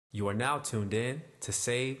You are now tuned in to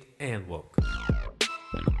Saved and Woke.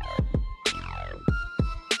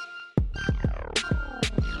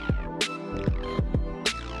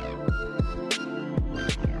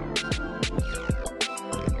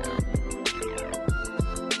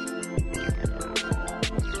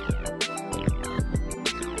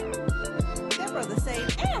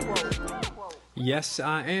 Yes,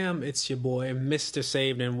 I am. It's your boy, Mr.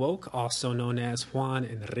 Saved and Woke, also known as Juan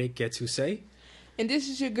Enrique Tuse. And this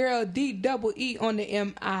is your girl, D-double-E on the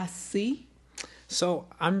M-I-C. So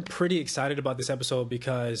I'm pretty excited about this episode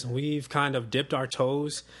because we've kind of dipped our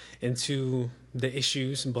toes into the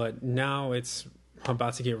issues, but now it's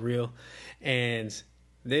about to get real. And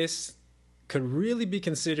this could really be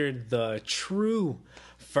considered the true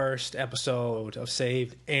first episode of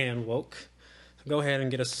Saved and Woke. So go ahead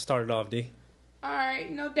and get us started off, D. All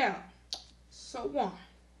right, no doubt. So, Juan,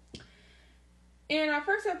 in our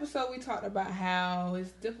first episode, we talked about how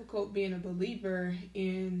it's difficult being a believer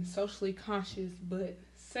in socially conscious but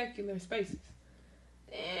secular spaces.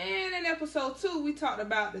 Then in episode 2, we talked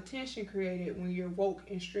about the tension created when you're woke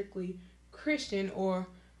in strictly Christian or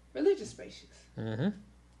religious spaces. Mm-hmm.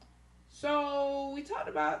 So we talked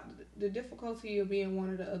about the difficulty of being one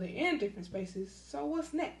or the other in different spaces. So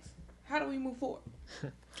what's next? How do we move forward?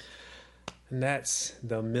 And that's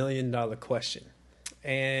the $1 million question.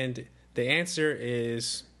 And the answer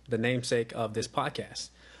is the namesake of this podcast.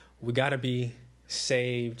 We got to be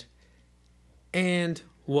saved and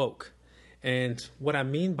woke. And what I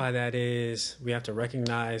mean by that is we have to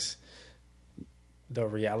recognize the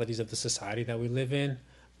realities of the society that we live in,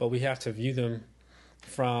 but we have to view them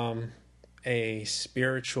from a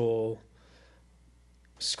spiritual,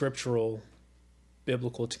 scriptural,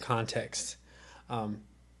 biblical context.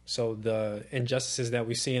 So the injustices that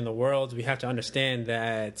we see in the world, we have to understand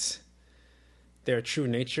that their true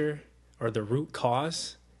nature or the root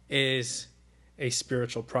cause is a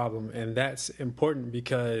spiritual problem. And that's important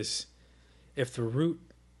because if the root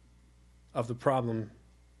of the problem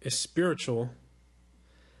is spiritual,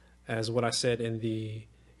 as what I said in the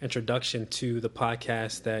introduction to the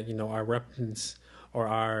podcast, that, you know, our weapons or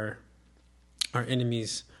our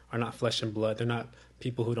enemies are not flesh and blood. They're not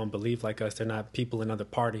people who don't believe like us. They're not people in other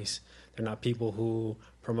parties. They're not people who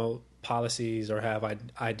promote policies or have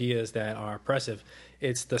ideas that are oppressive.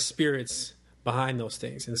 It's the spirits behind those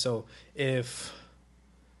things. And so if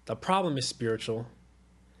the problem is spiritual,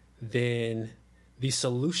 then the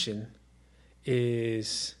solution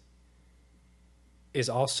is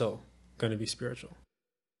also going to be spiritual.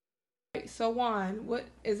 So Juan, what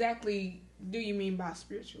exactly do you mean by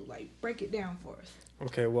spiritual? Like, break it down for us.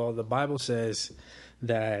 Okay, well, the Bible says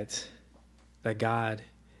that God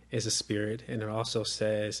is a spirit, and it also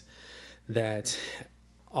says that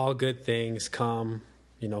all good things come,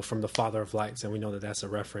 you know, from the Father of lights, and we know that that's a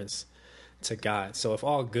reference to God. So if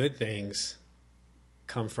all good things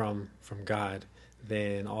come from God,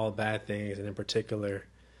 then all bad things, and in particular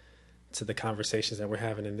to the conversations that we're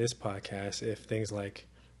having in this podcast, if things like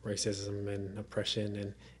racism and oppression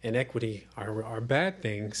and inequity are bad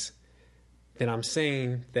things, then I'm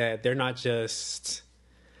saying that they're not just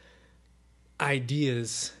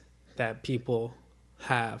ideas that people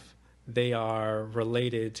have. They are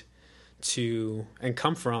related to and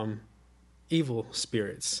come from evil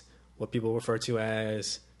spirits, what some people refer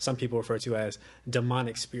to as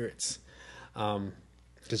demonic spirits.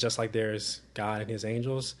 Because just like there's God and his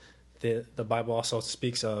angels, the Bible also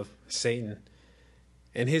speaks of Satan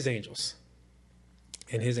and his angels.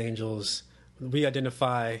 And his angels, we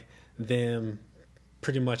identify them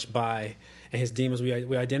pretty much by, and his demons,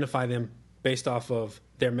 we identify them based off of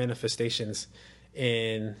their manifestations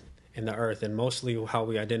in the earth. And mostly how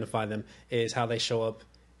we identify them is how they show up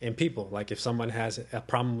in people. Like if someone has a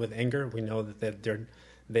problem with anger, we know that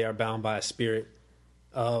they are bound by a spirit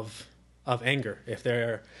of anger. If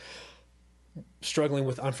they're struggling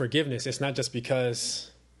with unforgiveness, it's not just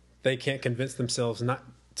because they can't convince themselves not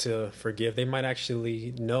to forgive. They might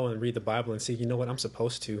actually know and read the Bible and see, you know what, I'm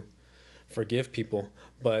supposed to forgive people,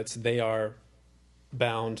 but they are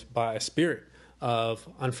bound by a spirit of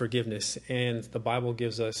unforgiveness. And the Bible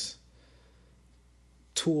gives us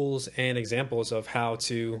tools and examples of how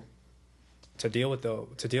to deal with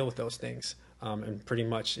those things. And pretty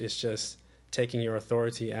much it's just taking your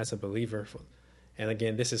authority as a believer. And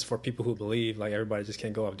again, this is for people who believe. Like, everybody just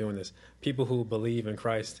can't go off doing this. People who believe in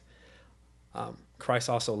Christ. Christ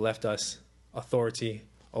also left us authority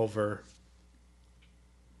over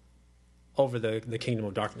the kingdom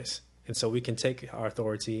of darkness. And so we can take our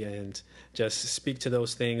authority and just speak to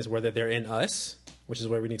those things, whether they're in us, which is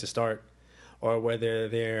where we need to start, or whether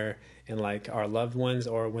they're in like our loved ones,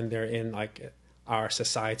 or when they're in like our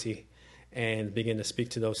society and begin to speak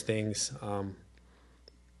to those things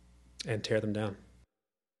and tear them down.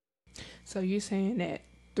 So you're saying that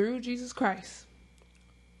through Jesus Christ,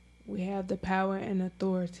 we have the power and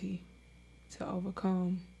authority to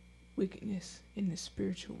overcome wickedness in the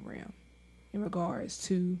spiritual realm in regards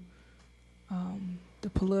to the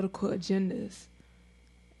political agendas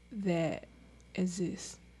that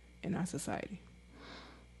exist in our society.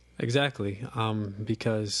 Exactly.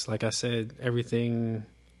 Because like I said, everything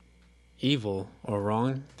evil or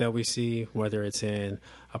wrong that we see, whether it's in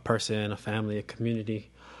a person, a family, a community,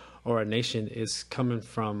 or a nation, is coming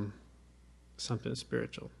from something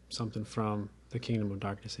spiritual, something from the kingdom of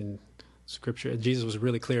darkness. In Scripture, Jesus was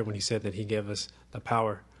really clear when he said that he gave us the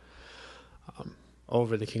power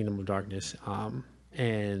over the kingdom of darkness.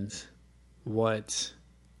 And what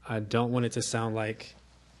I don't want it to sound like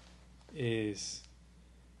is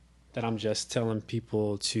that I'm just telling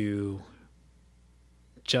people to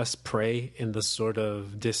just pray in the sort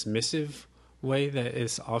of dismissive way that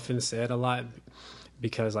is often said a lot,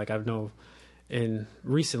 because like I've known, and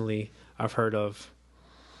recently I've heard of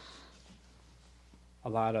a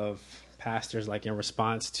lot of pastors, like in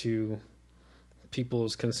response to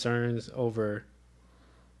people's concerns over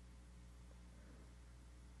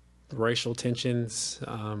racial tensions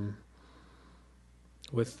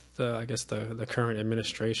with I guess the current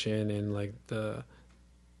administration, and like the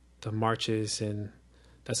marches, and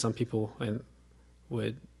that some people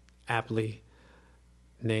would aptly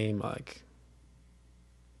name like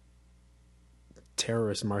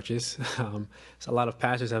terrorist marches. So a lot of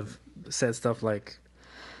pastors have said stuff like,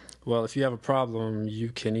 well, if you have a problem, you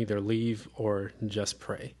can either leave or just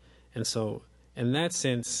pray. And so in that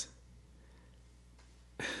sense,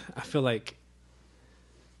 I feel like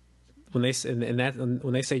when they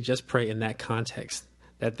say just pray in that context,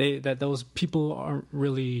 that those people aren't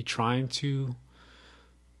really trying to.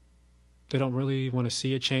 They don't really want to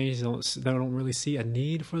see a change. They don't really see a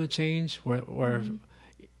need for the change, or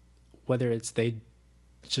whether it's they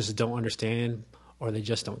just don't understand or they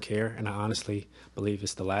just don't care. And I honestly believe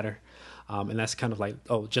it's the latter. And that's kind of like,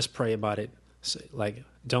 oh, just pray about it. So, like,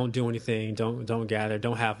 don't do anything. Don't gather.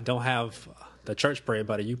 Don't have the church pray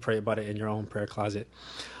about it. You pray about it in your own prayer closet.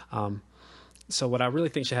 So what I really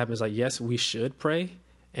think should happen is, like, yes, we should pray.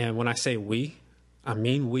 And when I say we, I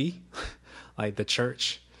mean we, like the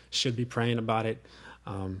church should be praying about it.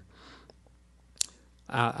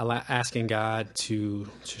 Asking God to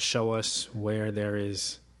show us where there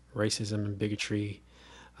is racism and bigotry,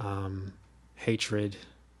 hatred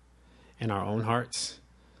in our own hearts.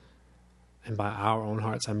 And by our own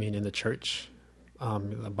hearts, I mean in the church.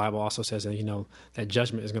 The Bible also says that, that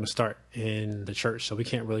judgment is going to start in the church. So we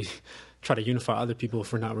can't really try to unify other people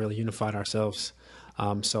if we're not really unified ourselves.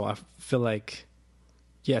 So I feel like,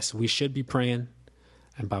 yes, we should be praying.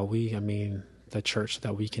 And by we, I mean the church, so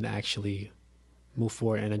that we can actually move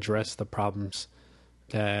forward and address the problems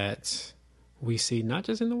that we see, not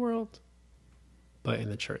just in the world, but in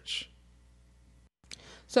the church.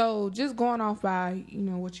 So just going off by,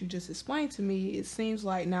 what you just explained to me, it seems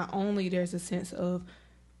like not only there's a sense of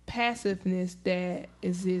passiveness that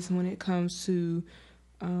exists when it comes to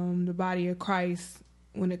the body of Christ,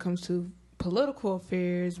 when it comes to political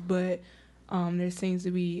affairs, but there seems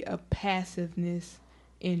to be a passiveness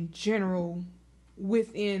in general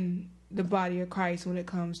within the body of Christ when it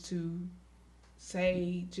comes to,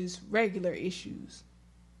 say, just regular issues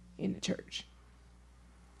in the church.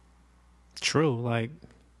 True. Like,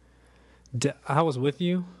 I was with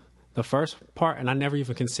you the first part, and I never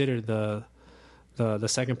even considered the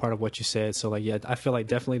second part of what you said. So, like, yeah, I feel like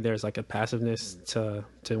definitely there's like a passiveness to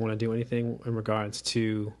want to do anything in regards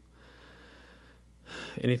to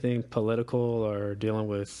anything political or dealing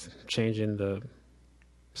with changing the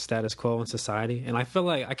status quo in society. And I feel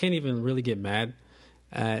like I can't even really get mad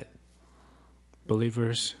at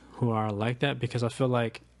believers who are like that, because I feel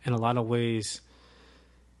like in a lot of ways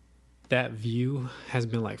that view has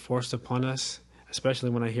been like forced upon us, especially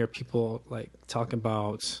when I hear people like talk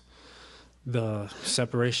about the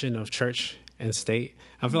separation of church and state.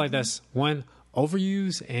 I feel like that's one,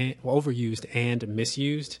 overused and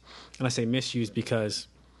misused. And I say misused because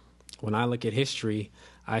when I look at history,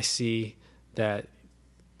 I see that,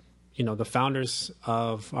 the founders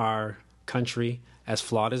of our country, as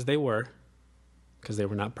flawed as they were, because they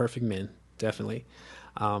were not perfect men, definitely,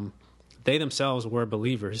 they themselves were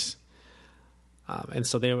believers. And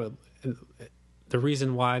so the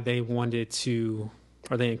reason why they wanted to,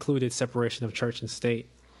 or they included separation of church and state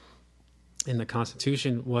in the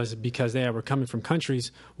Constitution, was because they were coming from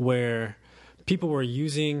countries where people were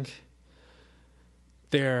using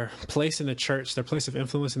their place in the church, their place of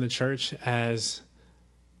influence in the church, as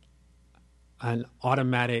an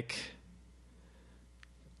automatic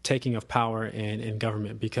taking of power in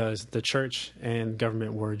government, because the church and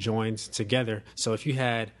government were joined together. So if you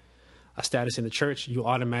had a status in the church, you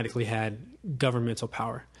automatically had governmental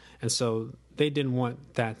power. And so they didn't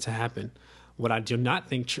want that to happen. What I do not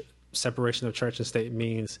think separation of church and state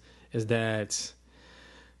means is that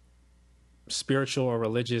spiritual or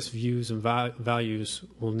religious views and values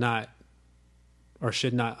will not or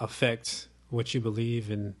should not affect what you believe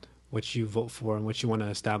and what you vote for and what you want to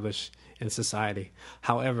establish in society.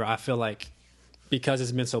 However, I feel like because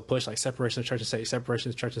it's been so pushed, like separation of church and state, separation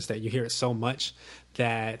of church and state, you hear it so much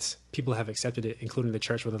that people have accepted it, including the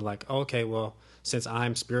church, where they're like, oh, okay, well, since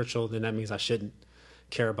I'm spiritual, then that means I shouldn't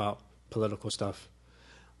care about political stuff.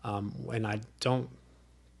 And I don't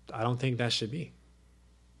think that should be.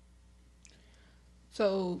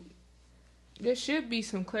 So there should be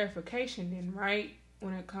some clarification then, right?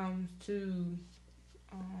 When it comes to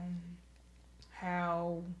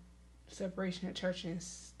how separation of church and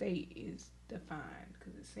state is defined,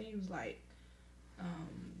 because it seems like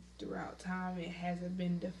throughout time it hasn't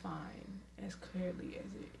been defined as clearly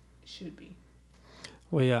as it should be.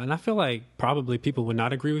 Well, yeah, and I feel like probably people would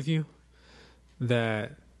not agree with you,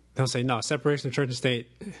 that they'll say, no, separation of church and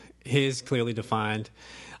state is clearly defined.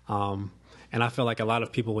 And I feel like a lot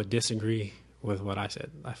of people would disagree with what I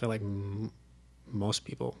said. I feel like most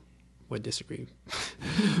people would disagree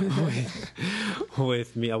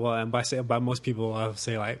with me. Well, and by most people, I would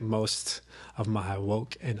say like most of my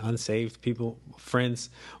woke and unsaved people, friends,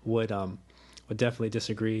 would definitely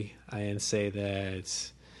disagree and say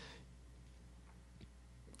that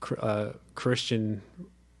Christian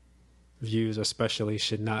views especially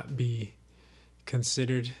should not be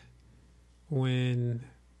considered when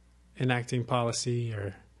enacting policy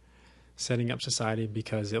or setting up society,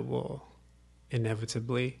 because it will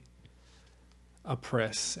inevitably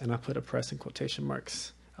oppress, and I put oppress in quotation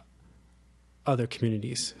marks, other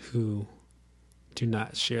communities who do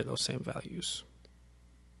not share those same values.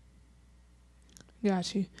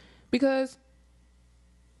 Got you. Because,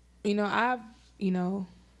 I've,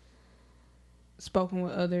 spoken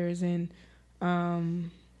with others, and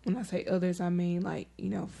when I say others, I mean like,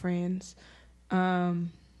 friends,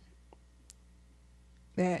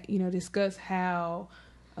 that, discuss how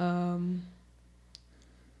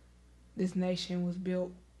this nation was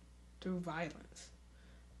built through violence,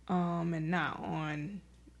 and not on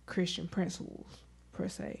Christian principles per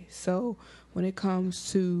se. So when it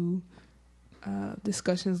comes to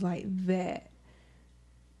discussions like that,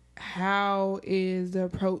 how is the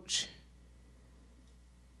approach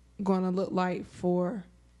going to look like for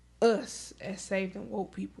us as saved and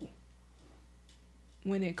woke people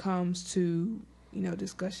when it comes to,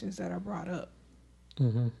 discussions that are brought up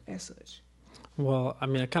as such? Well, I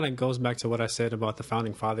mean, it kind of goes back to what I said about the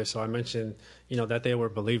founding fathers. So I mentioned, that they were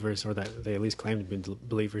believers, or that they at least claimed to be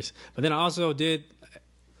believers. But then I also did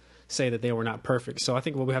say that they were not perfect. So I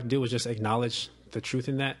think what we have to do is just acknowledge the truth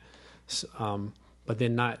in that, but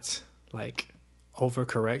then not like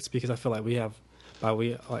overcorrect, because I feel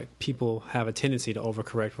like people have a tendency to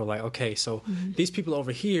overcorrect. We're like, okay, so these people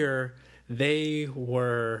over here, they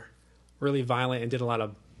were really violent and did a lot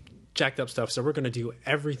of jacked up stuff, so we're going to do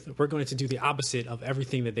everything. We're going to do the opposite of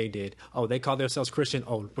everything that they did. Oh, they call themselves Christian.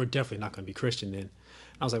 Oh, we're definitely not going to be Christian then.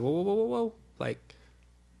 I was like, whoa. Like,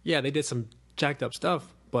 yeah, they did some jacked up stuff,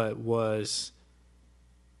 but was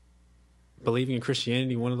believing in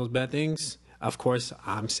Christianity one of those bad things? Of course,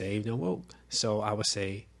 I'm saved and woke, so I would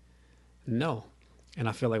say no. And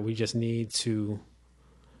I feel like we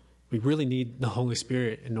really need the Holy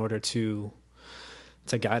Spirit in order to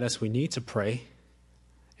guide us. We need to pray,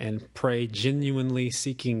 and pray genuinely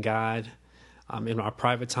seeking God in our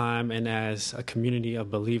private time and as a community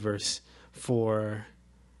of believers for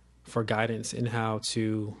guidance in how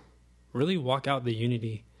to really walk out the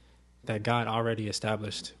unity that God already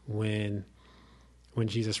established when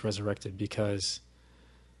Jesus resurrected. Because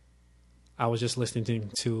I was just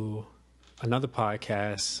listening to another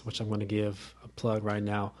podcast, which I'm going to give a plug right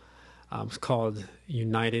now. It's called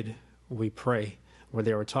United We Pray, where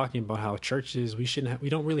they were talking about how churches, we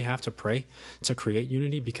don't really have to pray to create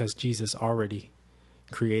unity, because Jesus already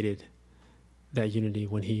created that unity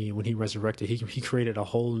when he resurrected. He created a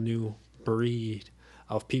whole new breed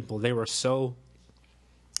of people. They were so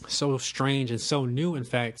strange and so new, in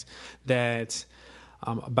fact, that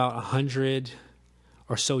about 100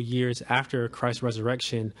 or so years after Christ's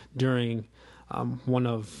resurrection, during one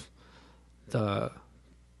of the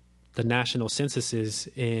national censuses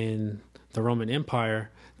in the Roman Empire,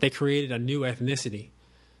 they created a new ethnicity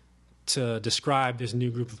to describe this new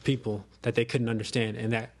group of people that they couldn't understand.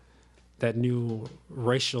 And that new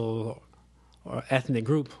racial or ethnic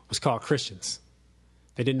group was called Christians.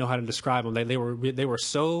 They didn't know how to describe them. They were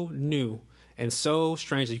so new and so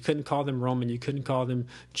strange that you couldn't call them Roman, you couldn't call them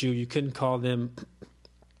Jew, you couldn't call them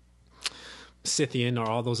Scythian or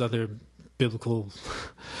all those other biblical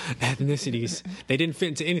ethnicities. They didn't fit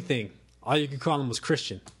into anything. All you could call them was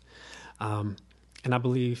Christian. And I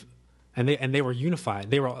believe, and they were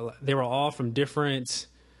unified. They were all from different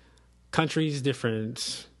countries,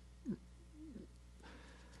 different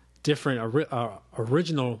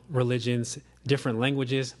original religions, different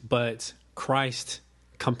languages, but Christ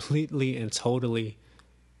completely and totally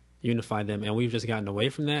unified them. And we've just gotten away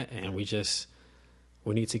from that, and we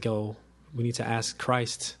need to ask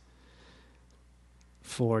Christ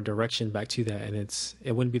for direction back to that. And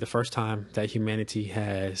it wouldn't be the first time that humanity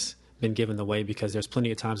has been given the way, because there's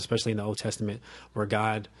plenty of times, especially in the Old Testament, where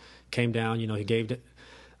God came down, he gave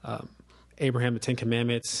Abraham the 10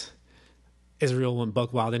 Commandments. Israel went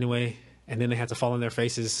buck wild anyway, and then they had to fall on their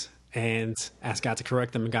faces and ask God to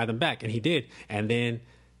correct them and guide them back, and he did. And then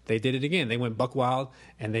they did it again. They went buck wild,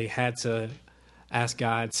 and they had to ask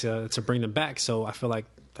God to bring them back. So I feel like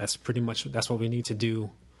that's what we need to do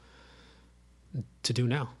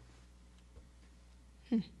now.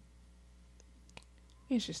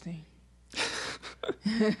 Interesting.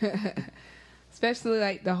 Especially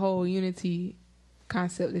like the whole unity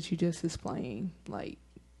concept that you just explained, like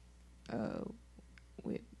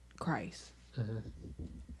with Christ. Mm-hmm.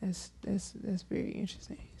 That's very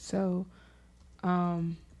interesting. So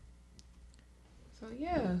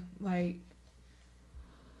yeah, like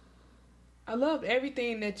I loved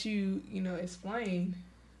everything that you explained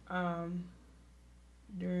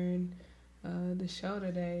during the show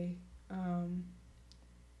today.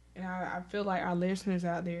 And I feel like our listeners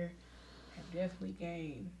out there have definitely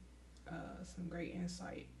gained some great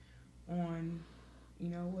insight on,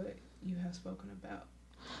 what you have spoken about.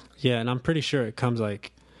 Yeah, and I'm pretty sure it comes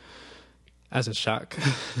like as a shock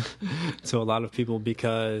to a lot of people,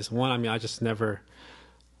 because one, I've never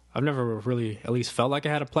really at least felt like I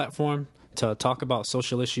had a platform to talk about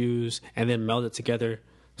social issues and then meld it together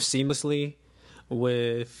seamlessly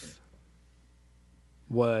with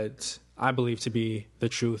what I believe to be the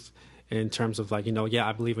truth in terms of like,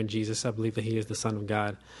 I believe in Jesus. I believe that he is the Son of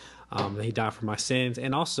God, that he died for my sins.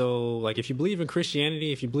 And also, like, if you believe in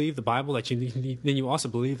Christianity, if you believe the Bible, then you also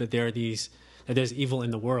believe that there's evil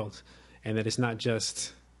in the world, and that it's not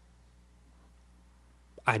just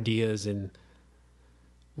ideas and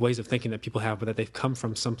ways of thinking that people have, but that they've come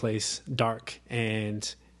from someplace dark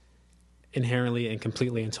and inherently and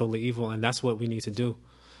completely and totally evil. And that's what we need to do.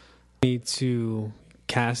 We need to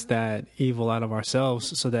cast that evil out of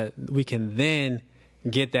ourselves so that we can then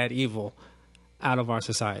get that evil out of our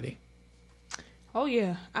society. Oh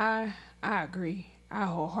yeah, I agree. I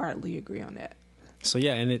wholeheartedly agree on that. So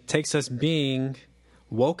yeah, and it takes us being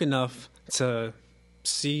woke enough to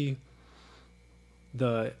see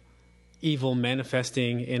the evil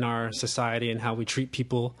manifesting in our society and how we treat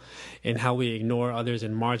people and how we ignore others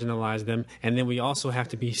and marginalize them. And then we also have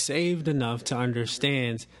to be saved enough to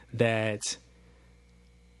understand that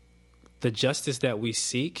the justice that we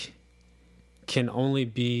seek can only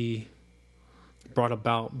be brought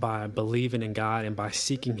about by believing in God and by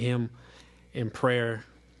seeking him in prayer,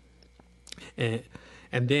 and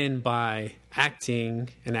then by acting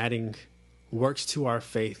and adding works to our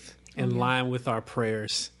faith in line with our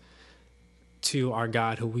prayers to our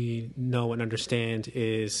God, who we know and understand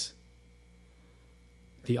is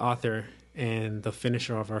the author and the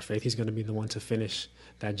finisher of our faith. He's going to be the one to finish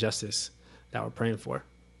that justice that we're praying for.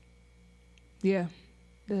 Yeah,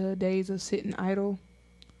 the days of sitting idle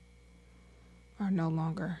are no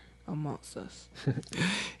longer amongst us.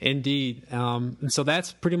 Indeed. So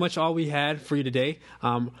that's pretty much all we had for you today.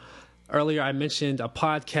 Earlier, I mentioned a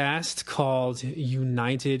podcast called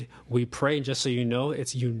United We Pray. And just so you know,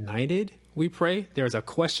 it's United We Pray. There's a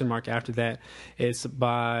question mark after that. It's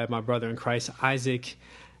by my brother in Christ, Isaac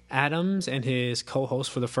Adams, and his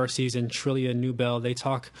co-host for the first season, Trillia Newbell. They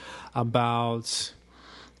talk about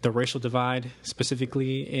the racial divide,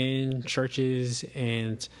 specifically in churches,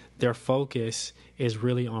 and their focus is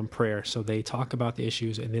really on prayer. So they talk about the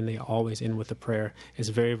issues, and then they always end with a prayer. It's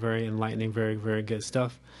very, very enlightening, very, very good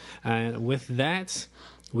stuff. And with that,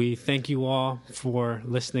 we thank you all for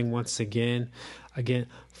listening once again. Again,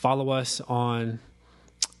 follow us on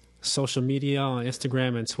social media, on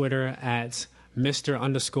Instagram and Twitter at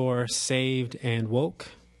Mr_Saved and Woke.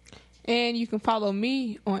 And you can follow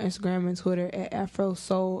me on Instagram and Twitter at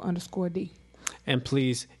AfroSoul_D. And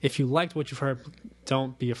please, if you liked what you've heard,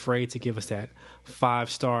 don't be afraid to give us that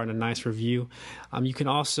 5-star and a nice review. You can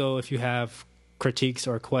also, if you have critiques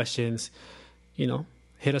or questions,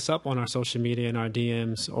 hit us up on our social media and our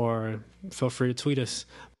DMs, or feel free to tweet us.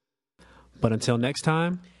 But until next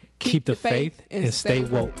time, keep the faith and stay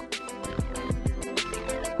woke.